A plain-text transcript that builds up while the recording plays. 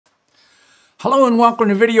Hello and welcome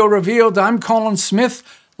to Video Revealed. I'm Colin Smith.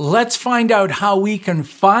 Let's find out how we can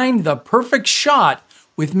find the perfect shot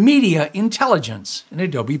with media intelligence in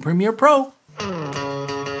Adobe Premiere Pro.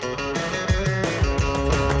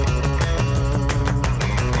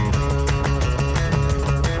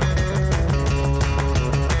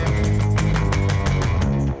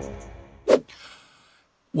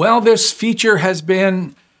 Well, this feature has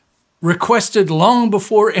been requested long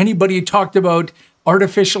before anybody talked about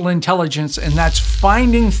artificial intelligence, and that's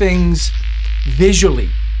finding things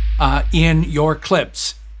visually in your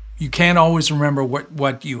clips. You can't always remember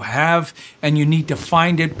what you have, and you need to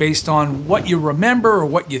find it based on what you remember or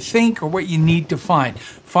what you think or what you need to find.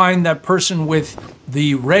 Find that person with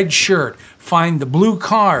the red shirt, find the blue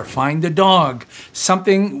car, find the dog,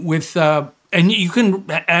 something with and you can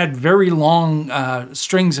add very long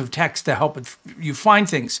strings of text to help you find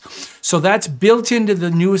things. So that's built into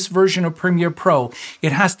the newest version of Premiere Pro.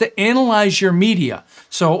 It has to analyze your media.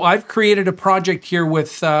 So I've created a project here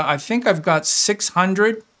with, I think I've got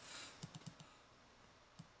 600.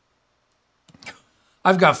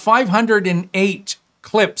 I've got 508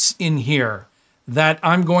 clips in here that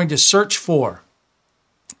I'm going to search for.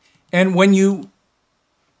 And when you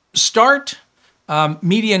start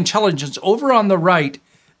media intelligence, over on the right,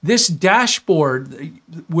 this dashboard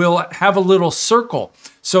will have a little circle.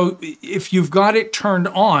 So if you've got it turned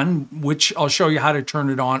on, which I'll show you how to turn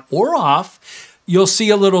it on or off, you'll see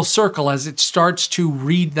a little circle as it starts to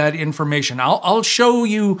read that information. I'll show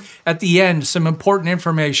you at the end some important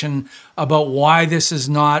information about why this is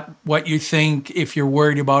not what you think if you're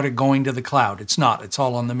worried about it going to the cloud. It's not. It's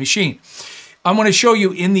all on the machine. I'm going to show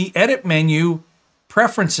you in the Edit menu,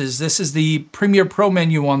 Preferences. This is the Premiere Pro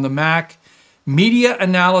menu on the Mac. Media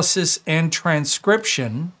Analysis and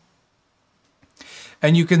Transcription.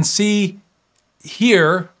 And you can see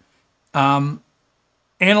here,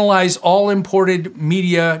 analyze all imported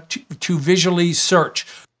media to visually search.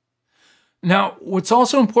 Now, what's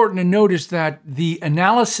also important to note is that the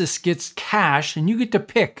analysis gets cached, and you get to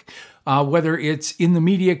pick whether it's in the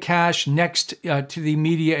media cache next to the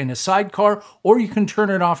media in a sidecar, or you can turn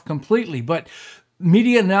it off completely. But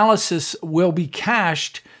media analysis will be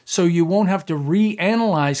cached, so you won't have to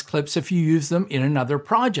reanalyze clips if you use them in another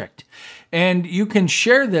project. And you can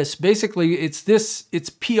share this. Basically, it's this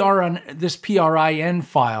PRIN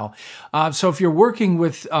file. So if you're working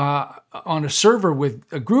with on a server with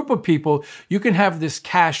a group of people, you can have this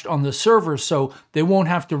cached on the server, so they won't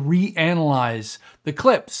have to reanalyze the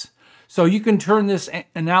clips. So you can turn this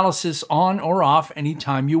analysis on or off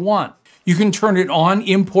anytime you want. You can turn it on,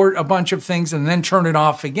 import a bunch of things, and then turn it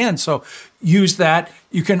off again. So use that.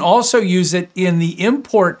 You can also use it in the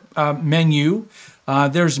import menu.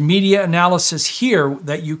 There's media analysis here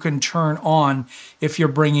that you can turn on if you're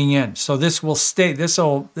bringing in. So this will stay. This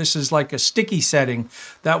is like a sticky setting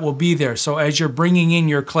that will be there. So as you're bringing in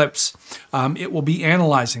your clips, it will be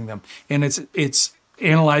analyzing them, and it's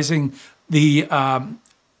analyzing the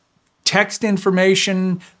text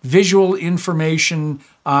information, visual information,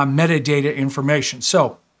 metadata information.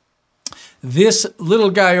 So this little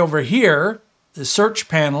guy over here, the search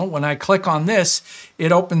panel, when I click on this,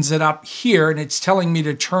 it opens it up here, and it's telling me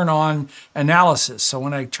to turn on analysis. So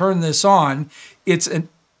when I turn this on, it's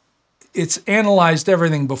analyzed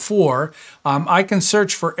everything before. I can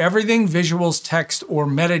search for everything, visuals, text, or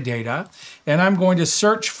metadata, and I'm going to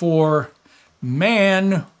search for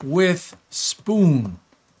man with spoon.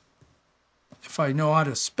 If I know how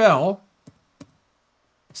to spell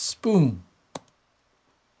spoon.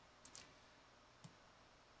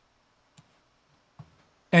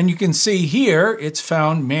 And you can see here, it's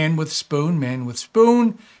found man with spoon, man with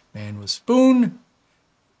spoon, man with spoon.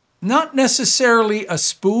 Not necessarily a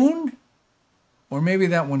spoon, or maybe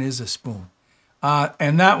that one is a spoon.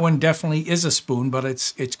 And that one definitely is a spoon, but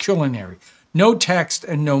it's culinary. No text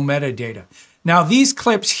and no metadata. Now these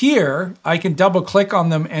clips here, I can double click on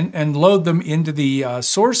them and load them into the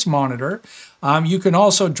source monitor. You can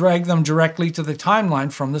also drag them directly to the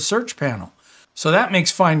timeline from the search panel. So that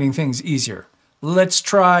makes finding things easier. Let's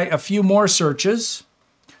try a few more searches.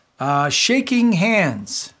 Shaking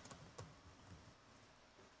hands.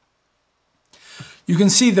 You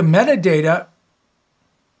can see the metadata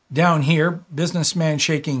down here, businessman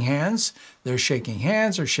shaking hands. They're shaking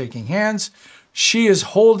hands or shaking hands. She is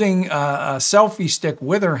holding a selfie stick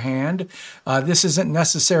with her hand. This isn't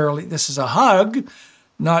necessarily, this is a hug,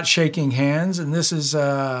 not shaking hands. And this is,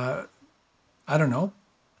 I don't know.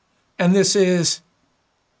 And this is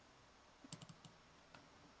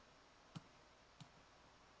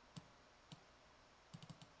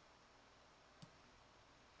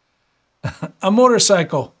a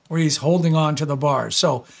motorcycle where he's holding on to the bars.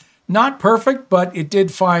 So Not perfect, but it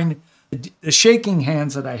did find the shaking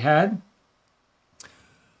hands that I had.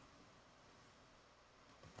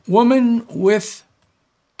 Woman with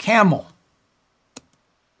camel.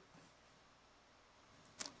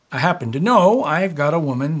 I happen to know I've got a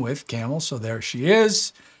woman with camel, so there she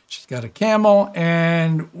is. She's got a camel,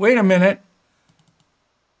 and wait a minute.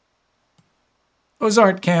 Those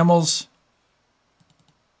aren't camels.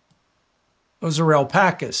 Those are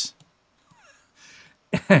alpacas.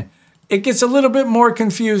 It gets a little bit more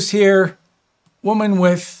confused here. Woman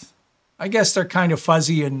with, I guess they're kind of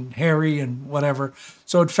fuzzy and hairy and whatever.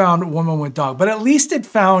 So it found a woman with dog, but at least it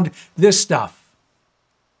found this stuff.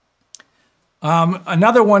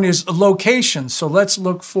 Another one is location. So let's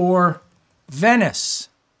look for Venice.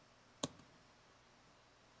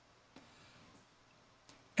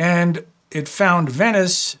 And it found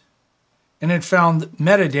Venice, and it found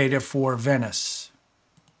metadata for Venice.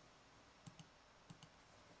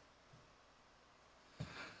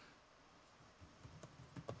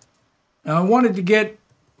 Now, I wanted to get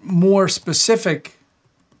more specific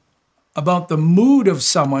about the mood of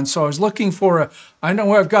someone, so I was looking for I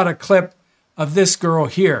know I've got a clip of this girl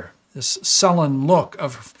here, this sullen look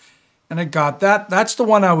of, and it got that. That's the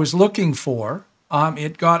one I was looking for.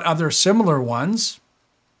 It got other similar ones,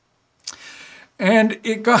 and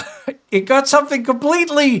it got something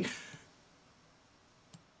completely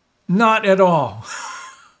not at all.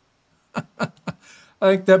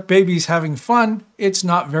 Like that baby's having fun. It's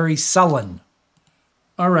not very sullen.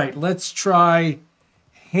 All right, let's try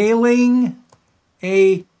hailing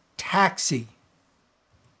a taxi.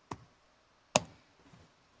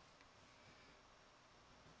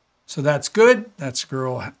 So that's good. That's a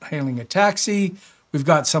girl hailing a taxi. We've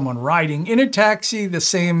got someone riding in a taxi, the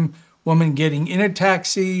same woman getting in a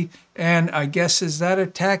taxi. And I guess, is that a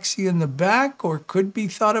taxi in the back or could be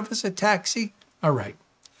thought of as a taxi? All right,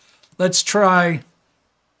 let's try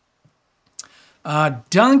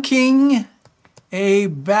dunking a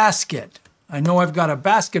basket. I know I've got a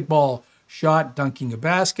basketball shot, dunking a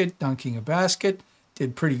basket, dunking a basket.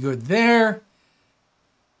 Did pretty good there.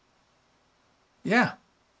 Yeah.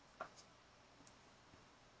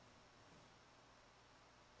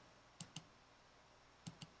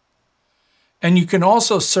 And you can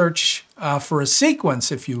also search for a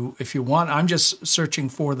sequence if you want. I'm just searching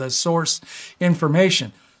for the source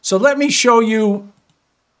information. So let me show you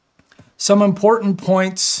some important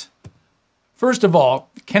points. First of all,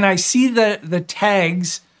 can I see the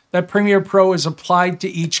tags that Premiere Pro has applied to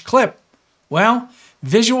each clip? Well,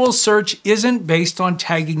 visual search isn't based on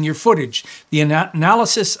tagging your footage. The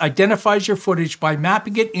analysis identifies your footage by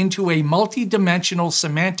mapping it into a multi-dimensional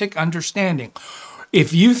semantic understanding.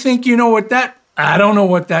 If you think you know what that, I don't know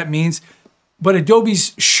what that means, but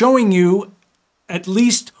Adobe's showing you at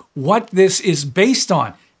least what this is based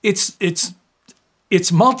on.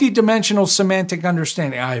 It's multi-dimensional semantic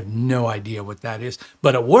understanding. I have no idea what that is,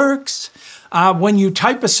 but it works. When you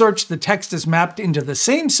type a search, the text is mapped into the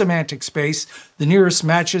same semantic space. The nearest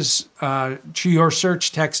matches to your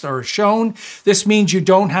search text are shown. This means you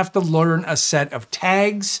don't have to learn a set of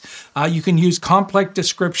tags. You can use complex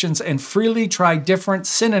descriptions and freely try different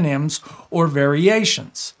synonyms or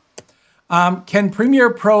variations. Can Premiere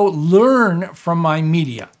Pro learn from my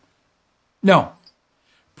media? No.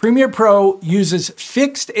 Premiere Pro uses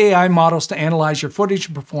fixed AI models to analyze your footage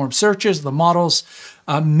and perform searches. The models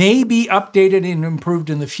may be updated and improved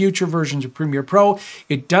in the future versions of Premiere Pro.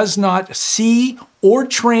 It does not see or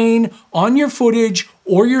train on your footage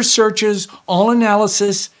or your searches. All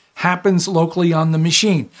analysis happens locally on the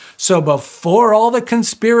machine. So before all the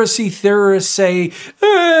conspiracy theorists say,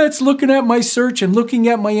 it's looking at my search and looking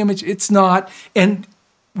at my image, it's not. And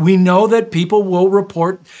we know that people will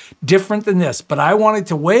report different than this, but I wanted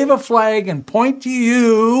to wave a flag and point to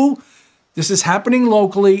you. This is happening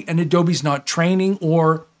locally, and Adobe's not training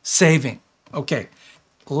or saving. Okay,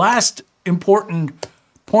 last important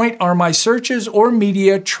point, are my searches or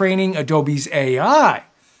media training Adobe's AI?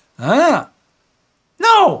 No.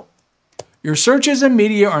 Your searches and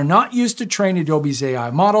media are not used to train Adobe's AI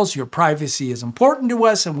models. Your privacy is important to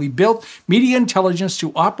us, and we built media intelligence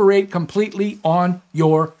to operate completely on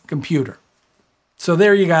your computer. So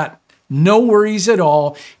there you got. No worries at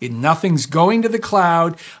all. Nothing's going to the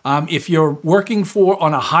cloud. If you're working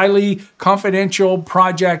on a highly confidential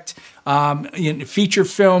project, in feature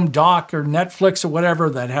film, doc, or Netflix or whatever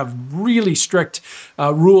that have really strict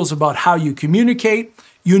rules about how you communicate,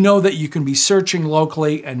 you know that you can be searching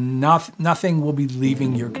locally and nothing will be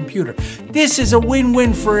leaving your computer. This is a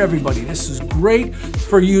win-win for everybody. This is great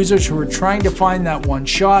for users who are trying to find that one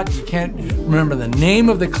shot. You can't remember the name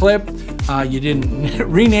of the clip. You didn't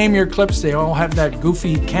rename your clips. They all have that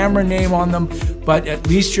goofy camera name on them, but at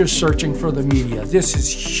least you're searching for the media. This is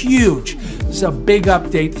huge. This is a big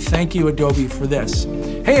update. Thank you, Adobe, for this.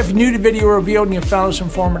 Hey, if you're new to Video Revealed and you found this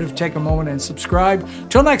informative, take a moment and subscribe.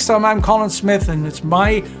 Till next time, I'm Colin Smith, and it's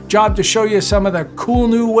my job to show you some of the cool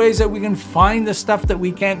new ways that we can find the stuff that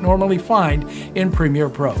we can't normally find in Premiere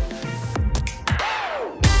Pro.